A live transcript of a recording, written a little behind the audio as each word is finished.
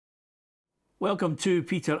Welcome to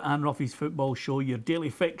Peter and Ruffy's Football Show, your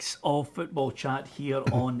daily fix of football chat here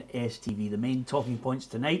on STV. The main talking points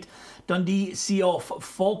tonight: Dundee see off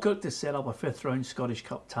Falkirk to set up a fifth-round Scottish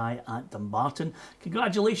Cup tie at Dumbarton.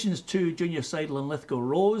 Congratulations to junior side Linlithgow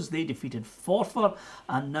Rose. They defeated Forfar,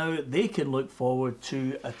 and now they can look forward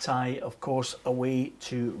to a tie, of course, away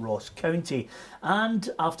to Ross County. And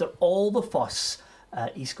after all the fuss,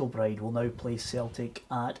 East Kilbride will now play Celtic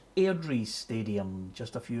at Airdrie Stadium.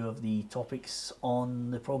 Just a few of the topics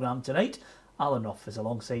on the programme tonight. Alan Ruff is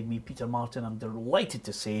alongside me, Peter Martin. I'm delighted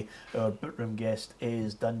to say our bootroom guest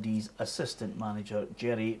is Dundee's assistant manager,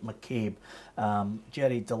 Gerry McCabe.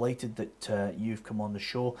 Gerry, delighted that you've come on the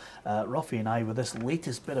show. Ruffy and I, with this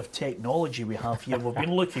latest bit of technology we have here, we've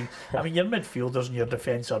been looking. I mean, your midfielders and your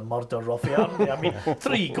defence are murder, Ruffy, aren't they? I mean,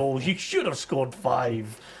 3 goals, you should have scored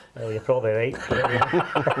 5. Well, you're probably right.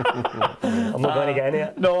 I'm not going to get into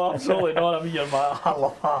it. No, absolutely not. I mean, I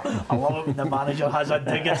love it when the manager has a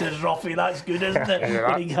dig at his Ruffy. That's good, isn't it?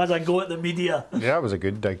 When he has a go at the media. Yeah, it was a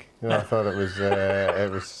good dig. You know, I thought it was.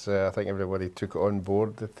 I think everybody took it on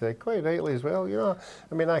board, quite rightly as well. You know,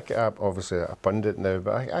 I mean, I'm obviously a pundit now,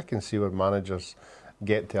 but I can see where managers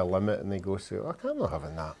get to a limit and they go, "Say, oh, I'm not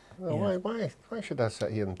having that. Well, Yeah. why should I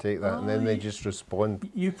sit here and take that?" And then they just respond.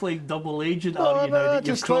 You play double agent, are you, now that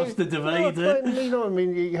you've crossed the divide? You know what I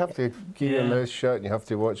mean? You have to keep your mouth shut and you have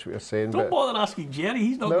to watch what you're saying. Don't bother asking Gerry,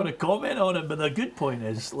 he's not going to comment on it. But the good point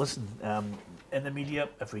is, listen, in the media,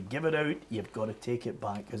 if we give it out, you've got to take it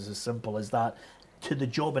back. It's as simple as that. To the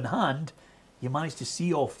job in hand, you managed to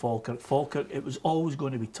see off Falkirk. Falkirk, it was always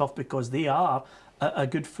going to be tough because they are a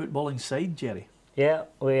good footballing side, Gerry. Yeah,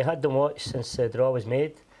 we had them watched since the draw was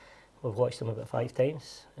made. We've watched them about 5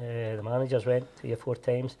 times. The managers went 3 or 4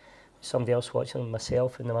 times. Somebody else watching them,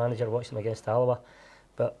 myself and the manager watched them against Alloa.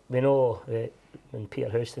 But we know when Peter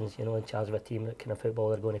Houston's, in charge of a team, what kind of football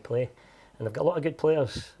they're going to play. And they've got a lot of good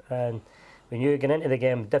players. And we knew going into the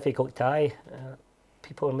game, difficult tie.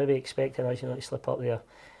 People were maybe expecting us, to slip up there.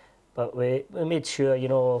 But we made sure,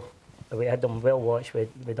 we had them well watched. We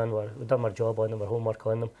done our job on them, our homework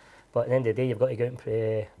on them. But at the end of the day, you've got to go out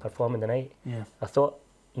and perform in the night. Yeah. I thought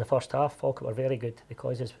in the first half, Falkirk were very good. They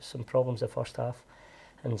caused us some problems the first half.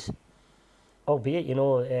 And albeit,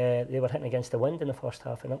 they were hitting against the wind in the first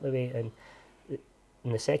half and up the way. And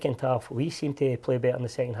in the second half, we seemed to play better in the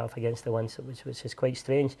second half against the wind, which is quite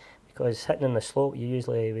strange because hitting in the slope,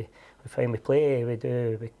 we find we play,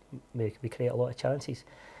 we create a lot of chances.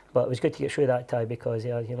 But it was good to get through that tie because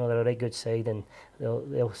they're a right good side and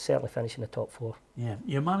they'll certainly finish in the top 4. Yeah,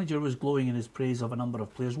 your manager was glowing in his praise of a number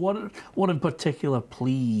of players. What in particular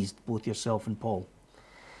pleased both yourself and Paul?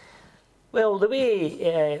 Well, the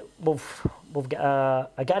way we've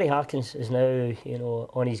got a Gary Harkins is now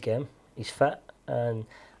on his game. He's fit, and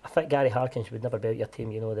a fit Gary Harkins would never be out your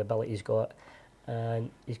team. The ability he's got,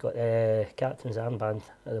 and he's got the captain's armband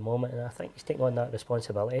at the moment, and I think he's taking on that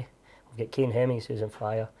responsibility. We've got Kane Hemmings who's on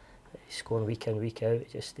fire. He's scoring week in, week out.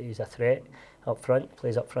 He's a threat up front.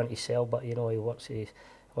 Plays up front himself, but he works his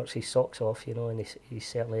socks off. And he's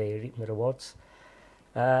certainly reaping the rewards.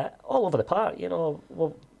 All over the park.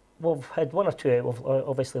 We've had 1 or 2.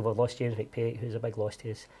 Obviously we've lost James McCabe, who's a big loss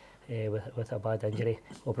to us with a bad injury.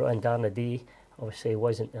 We brought in Darren D. Obviously he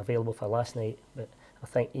wasn't available for last night, but I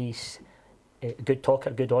think he's a good talker,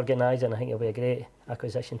 good organiser, and I think he'll be a great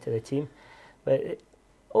acquisition to the team. But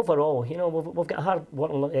overall, we've got a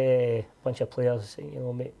hard-working bunch of players.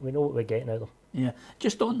 We know what we're getting out of them. Yeah,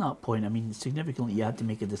 just on that point, I mean, significantly, you had to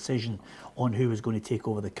make a decision on who was going to take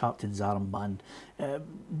over the captain's armband.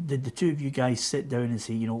 Did the 2 of you guys sit down and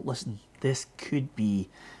say, listen, this could be,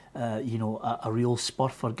 a real spur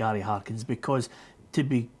for Gary Harkins? Because to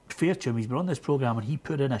be fair to him, he's been on this programme and he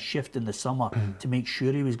put in a shift in the summer to make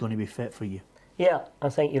sure he was going to be fit for you. Yeah, I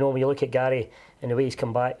think, when you look at Gary and the way he's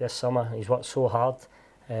come back this summer, he's worked so hard.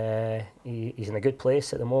 He's in a good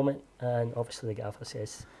place at the moment, and obviously the gaffer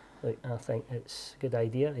says, look, I think it's a good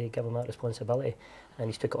idea to give him that responsibility, and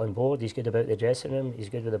he's took it on board. He's good about the dressing room, he's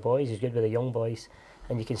good with the boys, he's good with the young boys,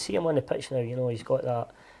 and you can see him on the pitch now. He's got the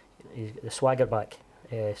swagger back,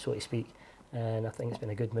 so to speak, and I think it's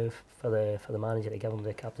been a good move for the manager to give him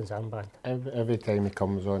the captain's armband. Every time he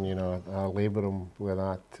comes on, I labour him with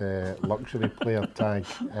that luxury player tag,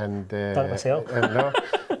 and done it myself.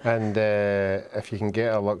 And if you can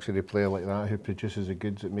get a luxury player like that who produces the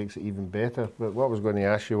goods, it makes it even better. But what I was going to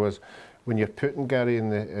ask you was, when you're putting Gary in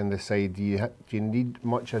the side, do you need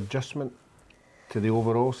much adjustment to the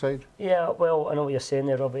overall side? Yeah, well, I know what you're saying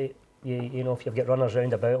there, Robbie. If you've got runners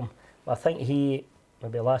round about him, but I think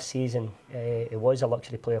maybe last season he was a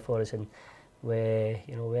luxury player for us, and we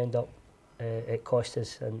end up it cost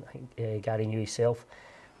us, and I think Gary knew himself.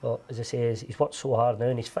 But as I say, he's worked so hard now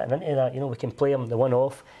and he's fitting into that. You know, we can play him the one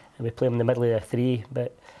off and we play him in the middle of the three,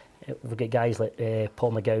 but we've got guys like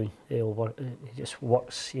Paul McGowan. He just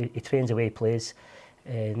works. He trains the way he plays.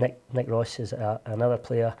 Nick Ross is another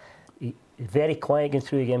player. He's very quiet going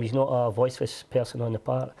through the game. He's not a voiceless person on the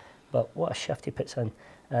park, but what a shift he puts in.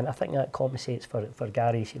 And I think that compensates for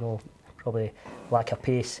Gary's, you know, probably lack of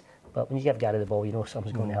pace. But when you give Gary the ball, you know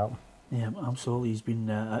something's going to happen. Yeah, absolutely. He's been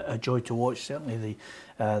a joy to watch. Certainly,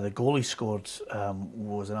 the goal he scored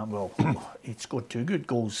was he scored 2 good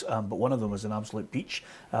goals, but one of them was an absolute peach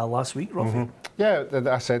last week, Ruffy. Yeah,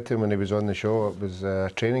 I said to him when he was on the show, it was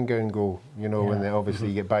a training ground goal. You know, when obviously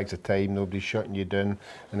you get bags of time, nobody's shutting you down,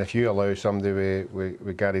 and if you allow somebody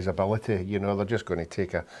with Gary's ability, you know, they're just going to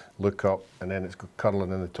take a look up, and then it's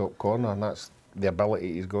curling in the top corner, and that's the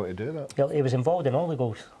ability he's got to do that. Yeah, he was involved in all the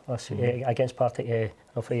goals against Partick.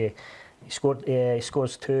 He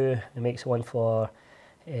scores 2. He makes one for.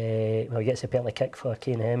 He gets a penalty kick for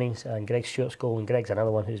Kane Hemmings and Greg Stewart's goal. And Greg's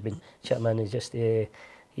another one who's been chipping in. He's just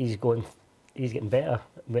he's getting better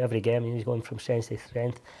with every game. He's going from strength to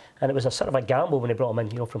strength. And it was a sort of a gamble when he brought him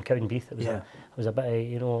in. You know, from Cowdenbeath. It was a bit of,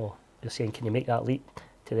 you know, you're saying, can you make that leap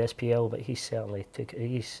to the SPL? But he's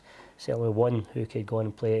certainly one who could go on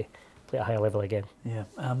and play at a higher level again. Yeah.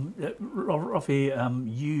 Ruffy,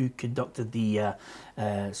 you conducted the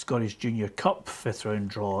Scottish Junior Cup 5th round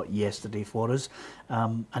draw yesterday for us,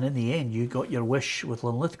 and in the end you got your wish with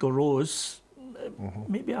Linlithgow Rose.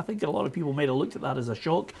 Maybe I think a lot of people might have looked at that as a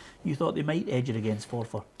shock. You thought they might edge it against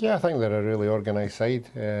Forfar. Yeah, I think they're a really organised side,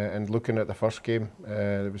 and looking at the first game,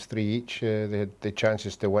 there was 3 each. They had the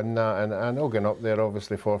chances to win that, and I know going up there,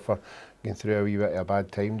 obviously Forfar going through a wee bit of a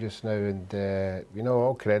bad time just now, and you know,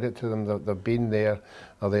 all credit to them. They've been there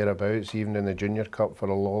or thereabouts, even in the Junior Cup for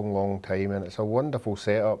a long time, and it's a wonderful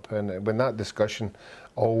setup. And when that discussion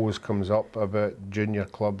always comes up about junior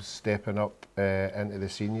clubs stepping up into the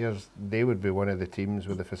seniors, they would be one of the teams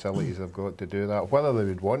with the facilities they've got to do that. Whether they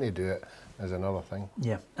would want to do it is another thing.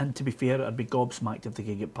 Yeah, and to be fair, I'd be gobsmacked if they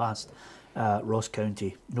could get past Ross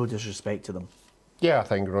County. No disrespect to them. Yeah, I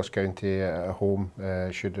think Ross County at home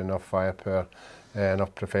should have enough firepower,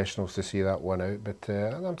 enough professionals to see that one out. But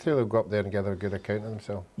I'm sure they'll go up there and gather a good account of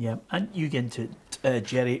themselves. Yeah, and you get into it,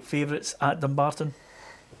 Gerry, favourites at Dumbarton?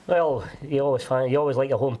 Well, you always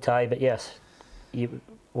like a home tie, but yes, we've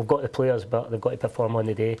got the players, but they've got to perform on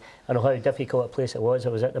the day. I know how difficult a place it was. I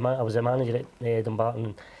was a manager at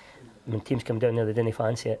Dumbarton. When teams come down there, they didn't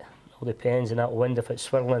fancy it. It all depends on that wind if it's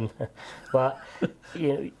swirling. But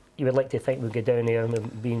you would like to think we'd go down there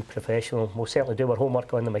and being professional. We'll certainly do our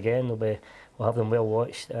homework on them again. We'll have them well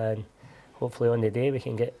watched, and hopefully on the day we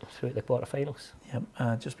can get through to the quarterfinals.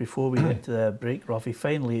 Yep. Just before we get to the break, Ruffy,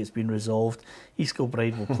 finally it's been resolved. East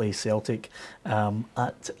Kilbride will play Celtic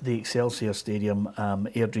at the Excelsior Stadium,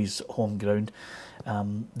 Airdrie's home ground.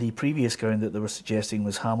 The previous ground that they were suggesting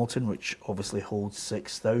was Hamilton, which obviously holds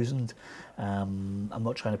 6,000. I'm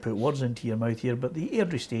not trying to put words into your mouth here, but the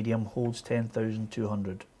Airdrie Stadium holds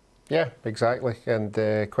 10,200. Yeah, exactly, and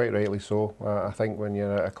quite rightly so. I think when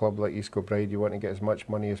you're at a club like East Kilbride, you want to get as much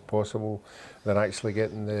money as possible. They're actually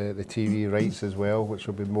getting the TV rights as well, which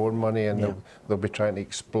will be more money, and they'll be trying to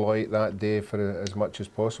exploit that day for as much as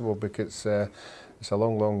possible, because it's a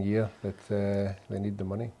long year that they need the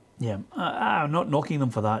money. Yeah, I'm not knocking them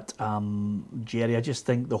for that, Gerry. I just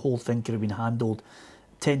think the whole thing could have been handled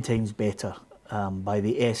 10 times better by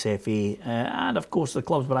the SFA and of course the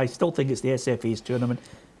clubs, but I still think it's the SFA's tournament.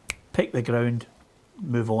 Pick the ground,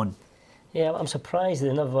 move on. Yeah, I'm surprised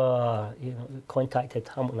they never, contacted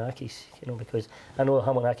Hamilton Accies, because I know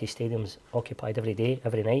Hamilton Accies Stadium's occupied every day,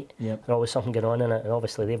 every night. Yep. There's always something going on in it, and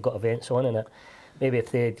obviously they've got events on in it. Maybe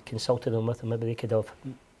if they'd consulted them with them, maybe they could have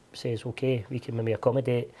says, okay, we can maybe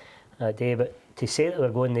accommodate that day. But to say that we're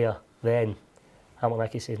going there, then Hamilton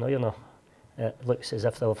Accies says, no, you're not. It looks as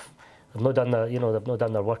if they've not done their, they've not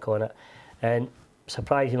done their work on it. And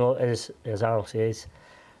surprised, as Alan says,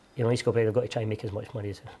 East Kilbride have got to try and make as much money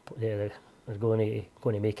as they're going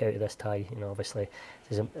to make out of this tie. Obviously,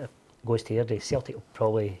 if it goes to Airdrie, Celtic will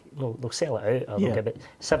probably they'll sell it out. Or they'll give it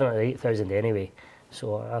 7,000 or 8,000 anyway.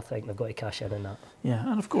 So I think they've got to cash in on that. Yeah,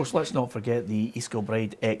 and of course, let's not forget the East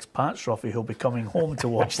Kilbride expats, Ruffy, who'll be coming home to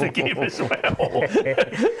watch the game as well.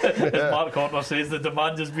 As Mark Horner says, the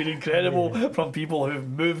demand has been incredible from people who've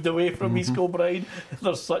moved away from East Kilbride.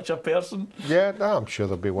 There's such a person. Yeah, I'm sure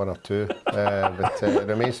there'll be one or two, but it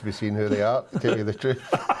remains to be seen who they are, to tell you the truth.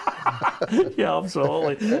 Yeah,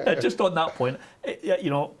 absolutely. Just on that point,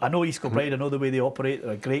 I know East Kilbride, I know the way they operate,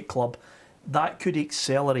 they're a great club. that could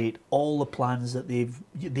accelerate all the plans that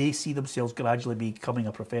they see themselves gradually becoming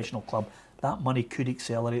a professional club. That money could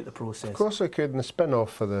accelerate the process. Of course it could, and the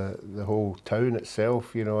spin-off for the whole town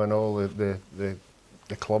itself, you know, and all the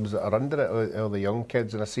clubs that are under it, all the young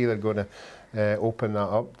kids, and I see they're going to open that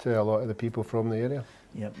up to a lot of the people from the area.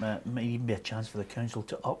 Yeah, might even be a chance for the council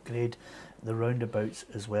to upgrade the roundabouts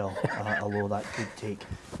as well, although that could take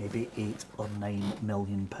maybe £8 or £9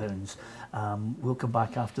 million. We'll come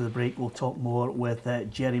back after the break. We'll talk more with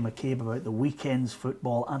Gerry McCabe about the weekend's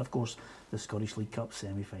football and, of course, the Scottish League Cup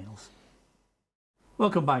semi-finals.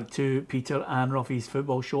 Welcome back to Peter and Ruffy's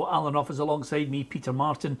Football Show. Alan Ruff is alongside me, Peter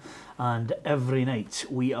Martin, and every night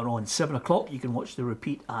we are on 7 o'clock. You can watch the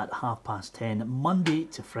repeat at 10:30, Monday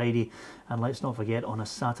to Friday. And let's not forget, on a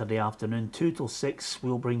Saturday afternoon, 2 till 6,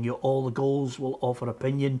 we'll bring you all the goals. We'll offer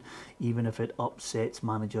opinion, even if it upsets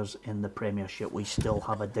managers in the Premiership. We still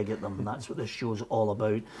have a dig at them. That's what this show's all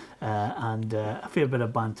about. And a fair bit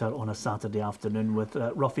of banter on a Saturday afternoon with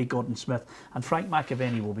Ruffy, Gordon Smith, and Frank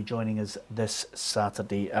McAvenny will be joining us this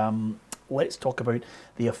Saturday. Let's talk about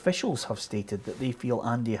the officials have stated that they feel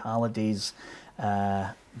Andy Halliday's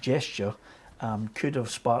gesture could have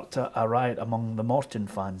sparked a riot among the Morton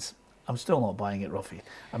fans. I'm still not buying it, Ruffy.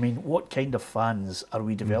 I mean, what kind of fans are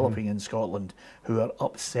we developing in Scotland who are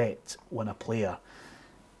upset when a player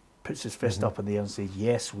puts his fist up in the air and says,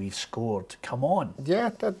 yes, we've scored? Come on. Yeah,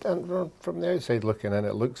 and from the outside looking in,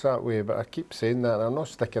 it looks that way, but I keep saying that, and I'm not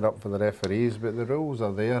sticking up for the referees, but the rules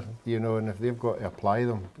are there, you know, and if they've got to apply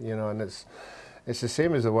them, you know, and it's the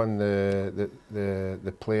same as the one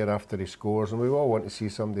the player after he scores, and we all want to see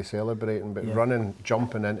somebody celebrating, but running,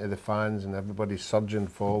 jumping into the fans and everybody surging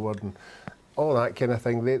forward and all that kind of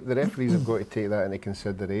thing. The referees have got to take that into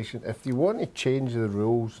consideration. If you want to change the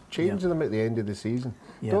rules, change them at the end of the season.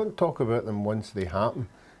 Don't talk about them once they happen.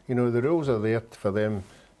 You know, the rules are there for them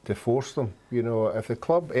to force them. You know, if the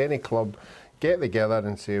club, any club, get together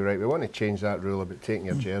and say, right, we want to change that rule about taking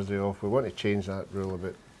your jersey off, we want to change that rule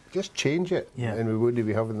about, just change it, and we wouldn't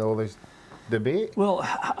be having all this debate. Well,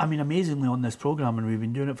 I mean, amazingly on this programme, and we've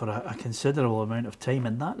been doing it for a considerable amount of time,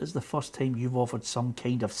 and that is the first time you've offered some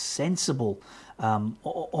kind of sensible,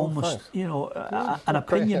 almost, you know, an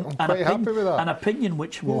opinion, an opinion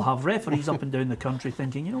which will have referees up and down the country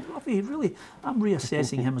thinking, you know, Ruffy, really, I'm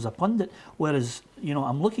reassessing him as a pundit, whereas, you know,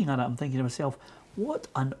 I'm looking at it, I'm thinking to myself, what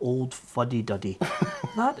an old fuddy-duddy.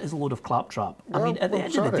 That is a load of claptrap. I mean, at the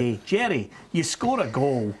end of the day, Gerry, you score a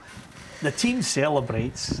goal, the team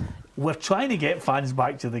celebrates, we're trying to get fans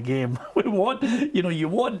back to the game. We want, you know, you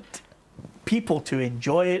want people to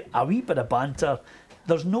enjoy it, a wee bit of banter.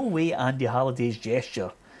 There's no way Andy Halliday's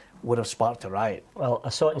gesture would have sparked a riot. Well, I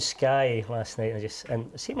saw it in Sky last night, and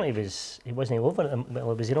it seemed like he wasn't over at the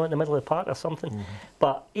middle. Was he not in the middle of the park or something?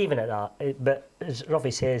 But even at that, but as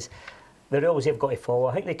Ruffy says, the rules they've got to follow.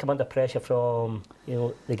 I think they come under pressure from, you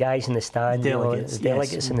know, the guys in the stand, delegates, the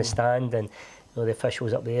delegates in the stand, and, you know, the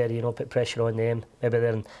officials up there, you know, put pressure on them. Maybe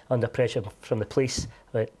they're under pressure from the police.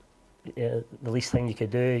 But the least thing you could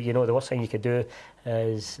do, you know, the worst thing you could do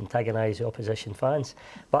is antagonise the opposition fans.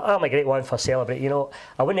 But I'm a great one for celebrating. You know,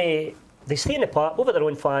 I wouldn't. They stay in the park, over their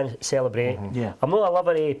own fans, celebrate. I'm not a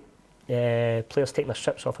lover of players taking their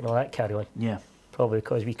strips off and all that carry on. Probably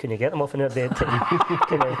because we couldn't get them off in our day,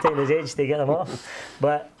 couldn't take his age to get them off.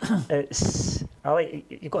 But it's,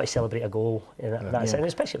 you've got to celebrate a goal, and that's it. And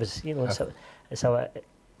especially if it's, you know,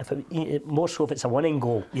 more so if it's a winning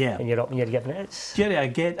goal, and you're up and you're giving it. It's Gerry,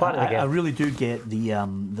 I really do get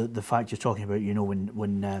the fact you're talking about. You know,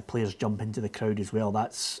 when players jump into the crowd as well,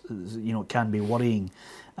 that's, you know, it can be worrying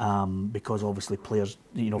because obviously players,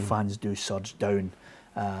 you know, fans do surge down.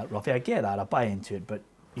 Ruffy, I get that, I buy into it, but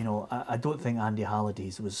you know, I don't think Andy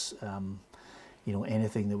Halliday's was, you know,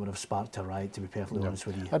 anything that would have sparked a riot, to be perfectly honest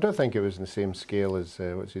with you. I don't think it was in the same scale as,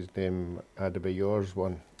 what's his name, Adebayor's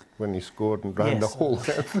one, when he scored and ran the whole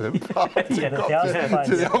length of the park.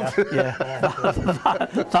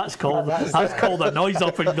 That's called a noise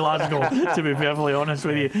up in Glasgow, to be perfectly honest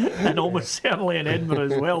with you, and almost certainly in Edinburgh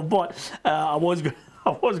as well. But I was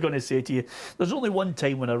going to say to you, there's only one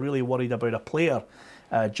time when I really worried about a player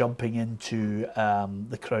jumping into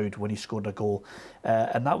the crowd when he scored a goal,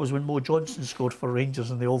 and that was when Mo Johnson scored for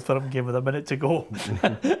Rangers in the Old Firm game with a minute to go.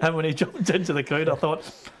 And when he jumped into the crowd, I thought,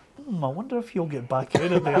 I wonder if he'll get back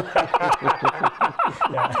out of there.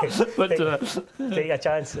 Take a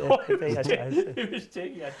chance. He was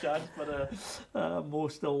taking a chance, but Mo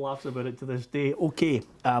still laughs about it to this day. Okay,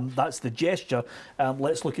 that's the gesture.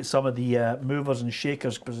 Let's look at some of the movers and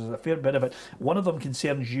shakers, because there's a fair bit of it. One of them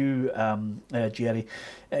concerns you, Gerry.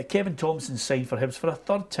 Kevin Thompson signed for Hibs for a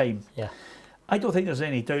third time. I don't think there's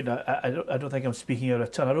any doubt. I don't think I'm speaking out of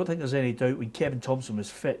turn. I don't think there's any doubt when Kevin Thompson was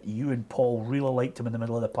fit, you and Paul really liked him in the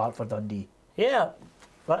middle of the park for Dundee. Yeah,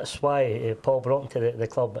 that's why Paul brought him to the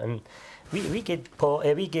club, and we gave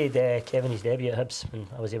Kevin his debut at Hibs when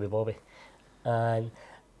I was there with Bobby, and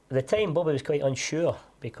at the time Bobby was quite unsure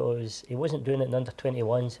because he wasn't doing it in under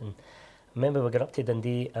 21s, and I remember we got up to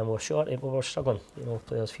Dundee and we were struggling,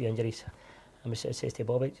 players, few injuries, and we says to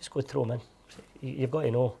Bobby, just go throw him in. You've got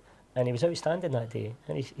to know, and he was outstanding that day,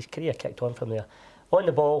 and his career kicked on from there. On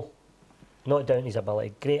the ball, not down his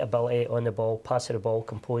ability, great ability on the ball, passing the ball,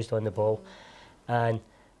 composed on the ball.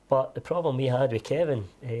 But the problem we had with Kevin,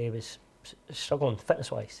 he was struggling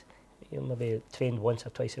fitness-wise. Maybe trained once or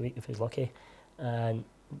twice a week if he was lucky. And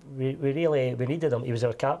we needed him. He was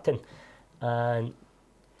our captain. And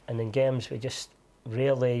in games, we just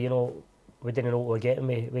really, we didn't know what we were getting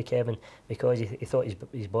with Kevin because he thought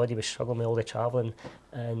his body was struggling with all the travelling.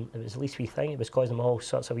 And it was the least wee thing. It was causing him all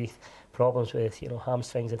sorts of wee problems with,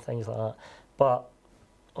 hamstrings and things like that. But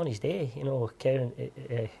on his day,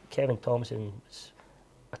 Kevin Thompson was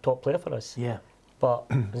a top player for us. Yeah. But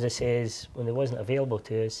as I says, when he wasn't available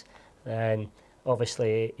to us, then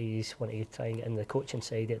obviously he's wanted to try and get in the coaching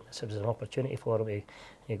side. This was an opportunity for him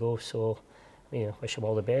to go. So, wish him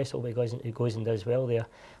all the best. Hope he goes and does well there.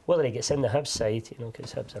 Whether he gets in the Hibs side,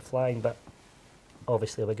 because Hibs are flying, but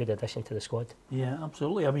obviously a good addition to the squad. Yeah,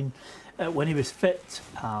 absolutely. I mean, when he was fit,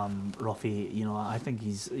 Ruffy, I think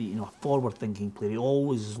he's a forward-thinking player. He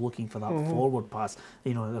always is looking for that forward pass.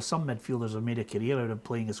 There's some midfielders have made a career out of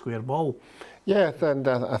playing a square ball. Yeah, and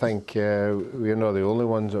I think we're not the only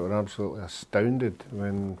ones that were absolutely astounded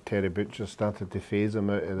when Terry Butcher started to phase him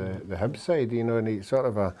out of the Hibs side. And he sort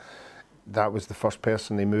of that was the first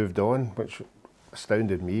person they moved on, which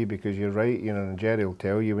astounded me because you're right, and Gerry will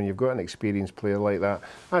tell you when you've got an experienced player like that,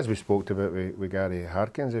 as we spoke about with Gary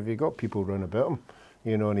Harkins, if you've got people run about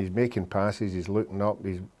him, and he's making passes, he's looking up,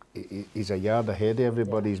 he's a yard ahead of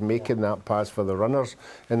everybody, he's making that pass for the runners,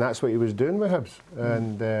 and that's what he was doing with Hibs.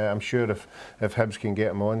 And I'm sure if Hibs can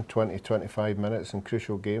get him on 20-25 minutes in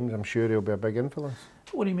crucial games, I'm sure he'll be a big influence.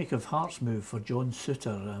 What do you make of Hearts' move for John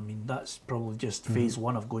Souttar? I mean, that's probably just phase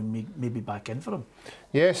one of going maybe back in for him.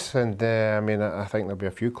 Yes, and I think there'll be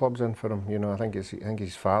a few clubs in for him. I think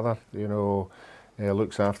his father,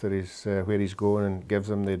 looks after his where he's going and gives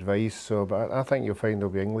him the advice. So, but I think you'll find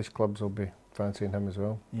there'll be English clubs will be fancying him as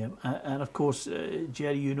well. Yeah, and of course,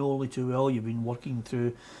 Gerry, only too well. You've been working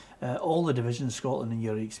through all the divisions in Scotland in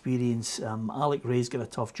your experience. Alec Ray's got a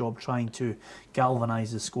tough job trying to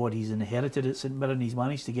galvanise the squad he's inherited at St Mirren. He's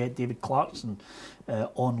managed to get David Clarkson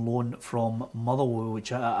on loan from Motherwell,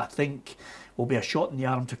 which I think will be a shot in the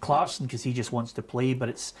arm to Clarkson because he just wants to play, but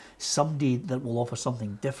it's somebody that will offer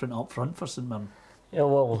something different up front for St Mirren. Yeah,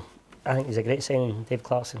 well, I think he's a great signing, Dave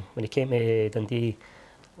Clarkson. When he came to Dundee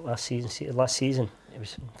last season, it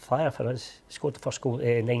was fire for us. He scored the first goal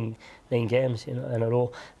 9 games in a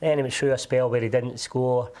row. Then he went through a spell where he didn't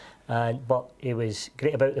score, but he was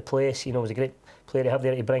great about the place. He was a great player to have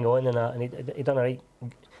there to bring on and that, and he done a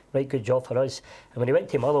right good job for us. And when he went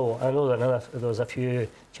to Motherwell, I know there was a few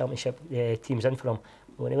championship teams in for him.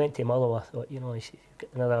 But when he went to Motherwell, I thought, he's got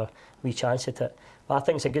another wee chance at it. But I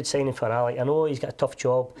think it's a good signing for Alec. I know he's got a tough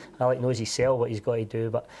job. Alec knows himself what he's got to do,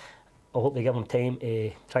 but I hope they give him time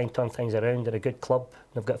to try and turn things around. They're a good club.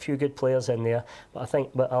 They've got a few good players in there. But I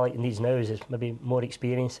think what Alec needs now is maybe more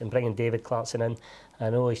experience and bringing David Clarkson in. I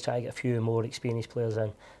know he's trying to get a few more experienced players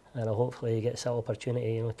in. And hopefully he gets that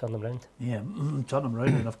opportunity, to turn them around. Yeah, turn them around.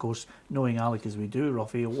 And of course, knowing Alec as we do,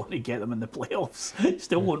 Ruffy, he'll want to get them in the playoffs.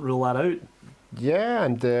 Still won't rule that out. Yeah,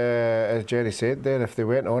 and as Gerry said there, if they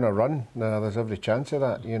went on a run, there's every chance of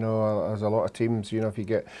that. There's a lot of teams, if you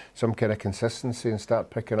get some kind of consistency and start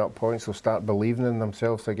picking up points, they'll start believing in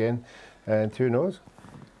themselves again. And who knows?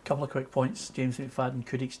 Couple of quick points. James McFadden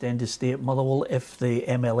could extend his stay at Motherwell if the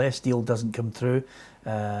MLS deal doesn't come through.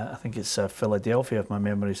 I think it's Philadelphia, if my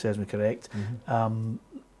memory serves me correct.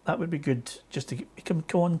 That would be good, just to come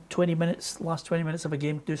on 20 minutes, last 20 minutes of a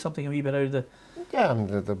game, do something a wee bit out of the... Yeah,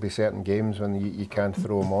 there'll be certain games when you can't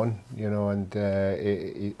throw him on,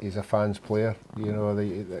 and he's a fans player,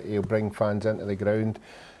 he'll bring fans into the ground,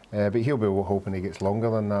 but he'll be hoping he gets longer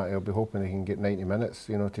than that. He'll be hoping he can get 90 minutes,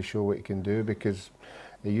 to show what he can do, because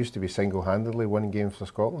he used to be single-handedly winning games for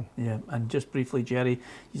Scotland. Yeah, and just briefly, Gerry,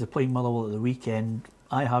 he's playing Motherwell at the weekend.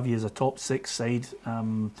 I have you as a top 6 side.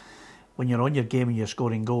 When you're on your game and you're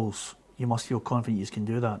scoring goals, you must feel confident you can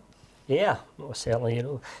do that. Yeah, well, certainly.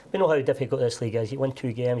 We know how difficult this league is. You win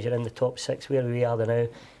 2 games, you're in the top 6, where we are now.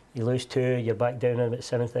 You lose 2, you're back down in about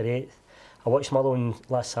 7th or 8th. I watched Motherwell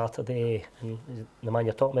last Saturday, and the man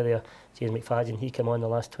you're talking about there, Gerry McFadden, he came on the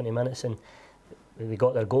last 20 minutes, and we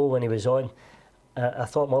got their goal when he was on. I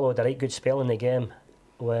thought Muller had a right good spell in the game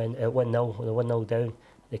when at 1-0, when they were 1-0 down.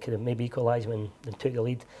 They could have maybe equalised when they took the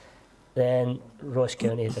lead. Then Ross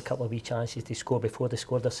County had a couple of wee chances to score before they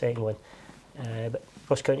scored their second one. But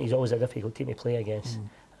Ross County is always a difficult team to play against.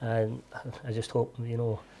 And I just hope, you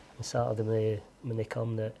know, on Saturday when they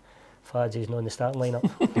come that Fads is not in the starting lineup.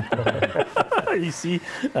 You see,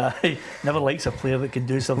 he never likes a player that can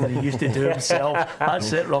do something he used to do himself.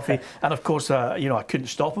 That's it, Ruffy. And of course, you know, I couldn't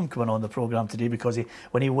stop him coming on the programme today because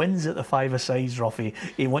when he wins at the five-a-sides, Ruffy,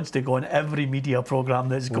 he wants to go on every media programme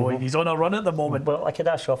that's going. He's on a run at the moment. Well, I could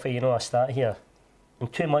ask Ruffy, you know, I start here. In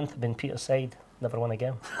 2 months, I've been Peter's side. Never won a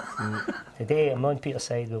game. Today, I'm on Peter's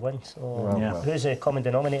side, we win. So, who's the common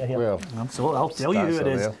denominator here? Well, absolutely, I'll tell you who it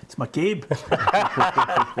is. It's McCabe.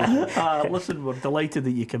 Listen, we're delighted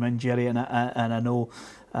that you come in, Gerry, and I know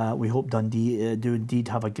we hope Dundee do indeed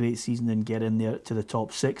have a great season and get in there to the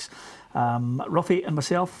top 6. Ruffy and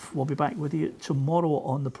myself will be back with you tomorrow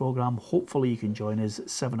on the programme. Hopefully you can join us at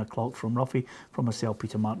 7 o'clock from Ruffy, from myself,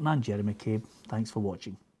 Peter Martin, and Gerry McCabe. Thanks for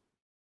watching.